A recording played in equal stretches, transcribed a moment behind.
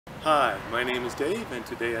Hi, my name is Dave, and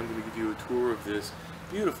today I'm going to give you a tour of this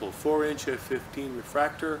beautiful 4-inch f/15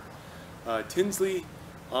 refractor Tinsley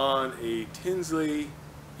on a Tinsley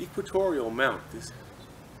Equatorial Mount. This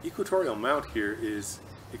Equatorial Mount here is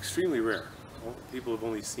extremely rare. People have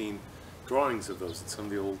only seen drawings of those in some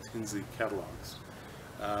of the old Tinsley catalogs.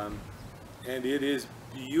 And it is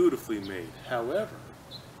beautifully made. However,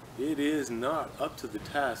 it is not up to the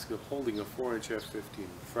task of holding a 4-inch f/15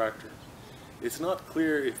 refractor. It's not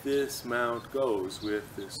clear if this mount goes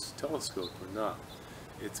with this telescope or not.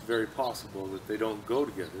 It's very possible that they don't go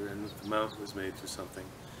together and that the mount was made for something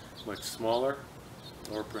much smaller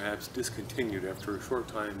or perhaps discontinued after a short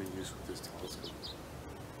time in use with this telescope.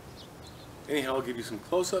 Anyhow, I'll give you some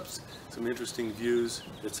close-ups, some interesting views,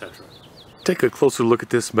 etc. Take a closer look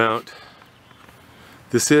at this mount.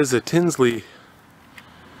 This is a Tinsley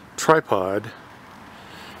tripod,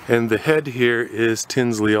 and the head here is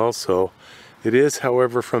Tinsley also. It is,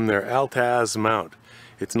 however, from their Altaz mount.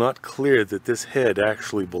 It's not clear that this head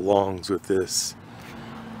actually belongs with this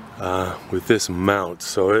mount,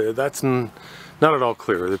 so that's not at all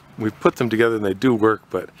clear. We've put them together and they do work,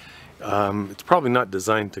 but it's probably not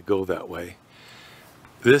designed to go that way.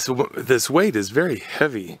 This weight is very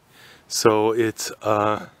heavy, so it's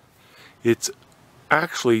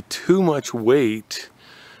actually too much weight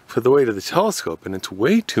for the weight of the telescope, and it's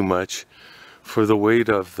way too much for the weight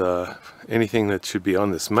of anything that should be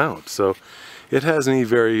on this mount. So it has me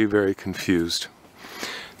very, very confused.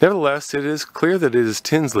 Nevertheless, it is clear that it is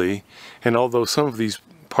Tinsley, and although some of these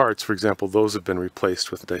parts, for example, those have been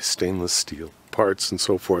replaced with nice stainless steel parts and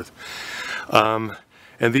so forth, and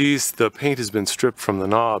the paint has been stripped from the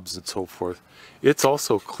knobs and so forth, it's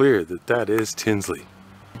also clear that that is Tinsley.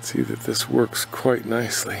 See that this works quite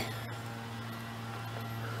nicely.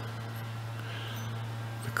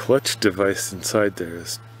 The clutch device inside there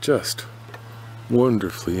is just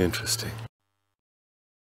wonderfully interesting.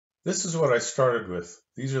 This is what I started with.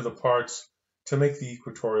 These are the parts to make the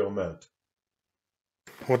equatorial mount.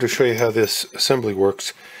 I want to show you how this assembly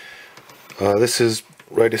works. This is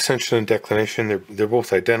right ascension and declination. They're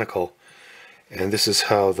both identical, and this is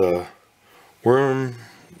how the worm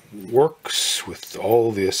works with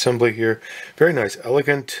all the assembly here. Very nice,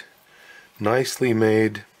 elegant, nicely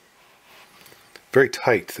made, very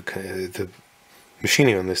tight. The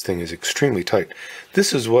machining on this thing is extremely tight.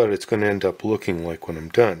 This is what it's going to end up looking like when I'm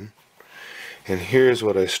done. And here's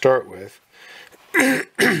what I start with.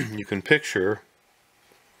 You can picture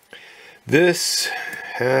this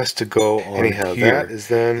has to go on anyhow here. That is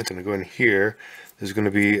then going to go in here. There's going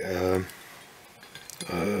to be an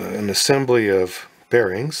assembly of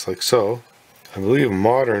bearings like so. I believe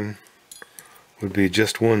modern would be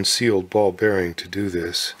just one sealed ball bearing to do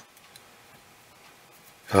this.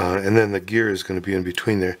 And then the gear is going to be in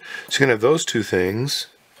between there. So you're going to have those two things.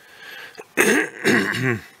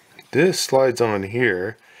 This slides on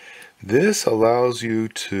here. This allows you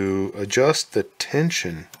to adjust the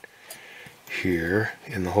tension here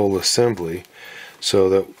in the whole assembly so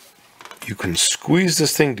that you can squeeze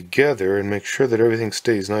this thing together and make sure that everything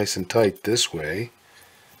stays nice and tight this way.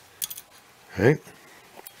 Right?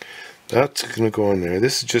 That's going to go in there.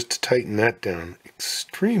 This is just to tighten that down.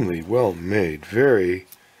 Extremely well made. Very...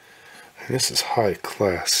 This is high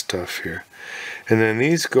class stuff here. And then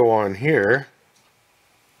these go on here,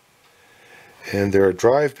 and there are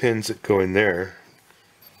drive pins that go in there.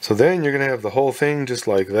 So then you're going to have the whole thing just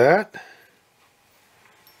like that.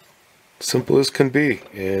 Simple as can be,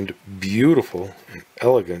 and beautiful and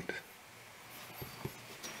elegant.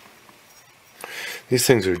 These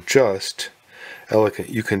things are just elegant.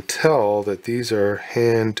 You can tell that these are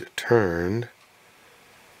hand turned.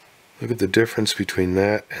 Look at the difference between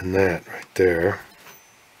that and that right there.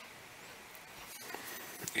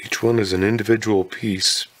 Each one is an individual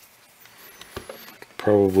piece,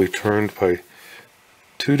 probably turned by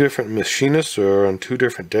two different machinists or on two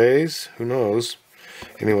different days, who knows.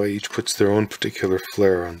 Anyway, each puts their own particular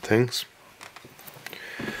flair on things.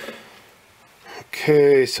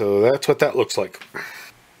 Okay, so that's what that looks like.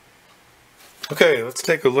 Okay, let's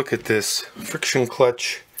take a look at this friction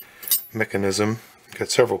clutch mechanism. Got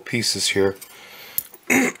several pieces here.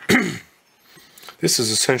 This is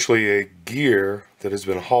essentially a gear that has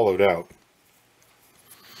been hollowed out,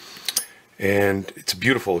 and it's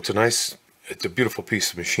beautiful. It's a beautiful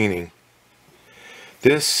piece of machining.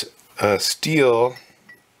 This steel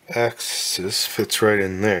axis fits right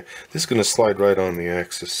in there. This is going to slide right on the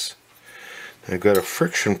axis. I've got a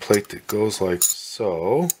friction plate that goes like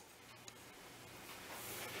so,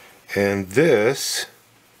 and this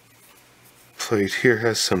plate here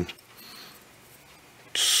has some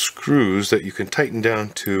screws that you can tighten down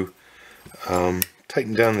to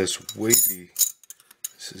tighten down this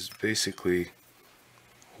is basically a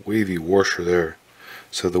wavy washer there.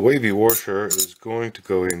 So the wavy washer is going to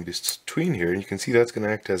go in between here, and you can see that's going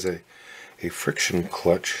to act as a friction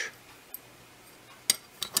clutch.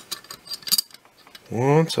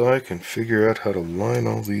 Once I can figure out how to line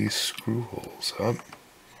all these screw holes up.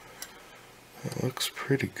 That looks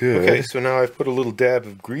pretty good. Okay, so now I've put a little dab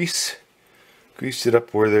of grease. Greased it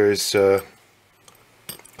up where there's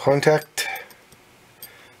contact.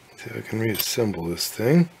 See if I can reassemble this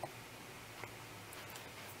thing.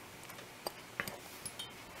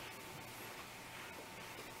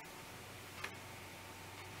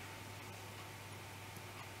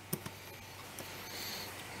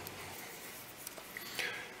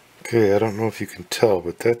 Okay, I don't know if you can tell,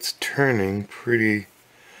 but that's turning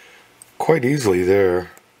quite easily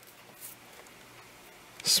there.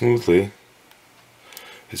 Smoothly.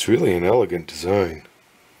 It's really an elegant design.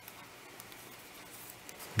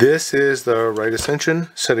 This is the right ascension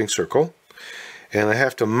setting circle, and I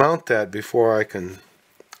have to mount that before I can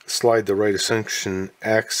slide the right ascension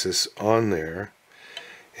axis on there.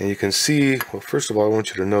 And you can see, well, first of all, I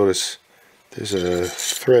want you to notice there's a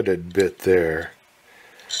threaded bit there.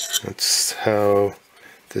 That's how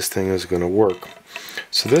this thing is going to work.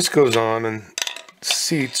 So this goes on and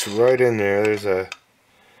seats right in there. There's a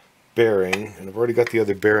bearing, and I've already got the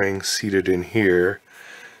other bearing seated in here.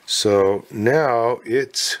 So now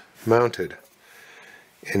it's mounted.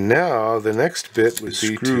 And now the next bit would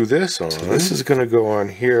be screw this on. So this is going to go on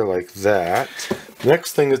here like that.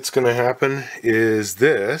 Next thing that's going to happen is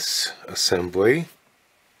this assembly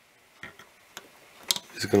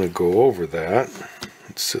is going to go over that.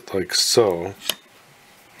 Sit like so.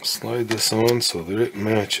 Slide this on so that it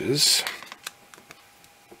matches.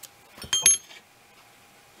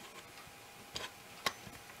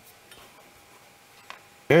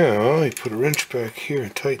 Now you put a wrench back here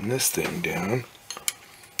and tighten this thing down.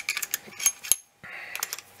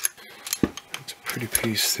 That's a pretty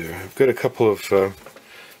piece there. I've got a couple of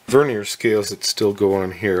vernier scales that still go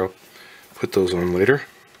on here. I'll put those on later.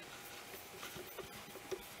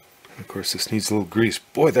 Of course, this needs a little grease.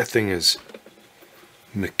 Boy, that thing is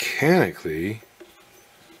mechanically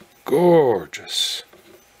gorgeous.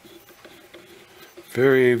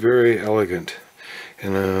 Very, very elegant.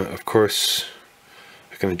 And of course,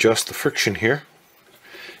 I can adjust the friction here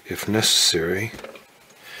if necessary.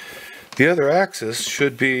 The other axis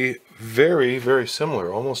should be very, very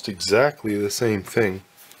similar, almost exactly the same thing.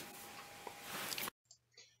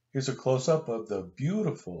 Here's a close-up of the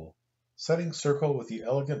beautiful setting circle with the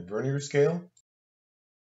elegant vernier scale.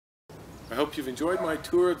 I hope you've enjoyed my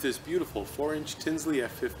tour of this beautiful 4-inch Tinsley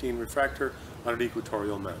F15 refractor on an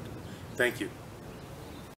equatorial mount. Thank you.